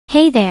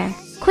Hey there!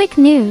 Quick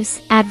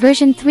news, at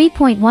version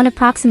 3.1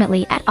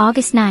 approximately at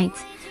August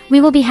 9th,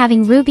 we will be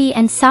having Ruby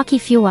and Saki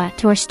Fuwa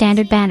to our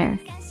standard banner.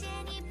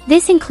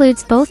 This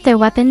includes both their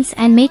weapons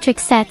and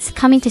matrix sets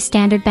coming to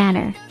standard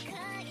banner.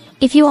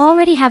 If you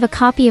already have a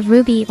copy of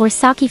Ruby or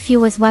Saki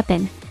Fuwa's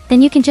weapon,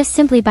 then you can just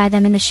simply buy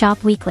them in the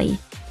shop weekly.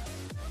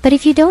 But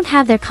if you don't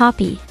have their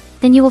copy,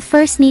 then you will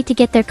first need to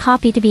get their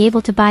copy to be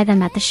able to buy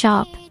them at the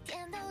shop.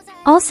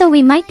 Also,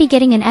 we might be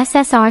getting an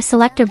SSR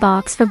selector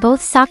box for both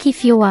Saki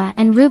Fuwa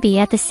and Ruby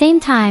at the same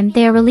time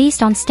they are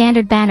released on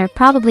standard banner,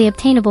 probably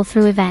obtainable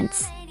through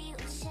events.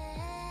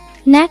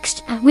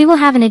 Next, we will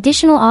have an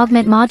additional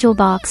augment module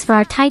box for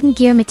our Titan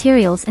gear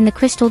materials in the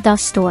Crystal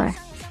Dust store.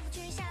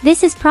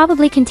 This is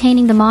probably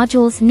containing the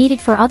modules needed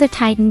for other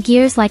Titan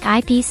gears like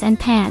eyepiece and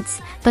pants,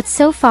 but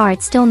so far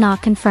it's still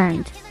not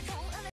confirmed.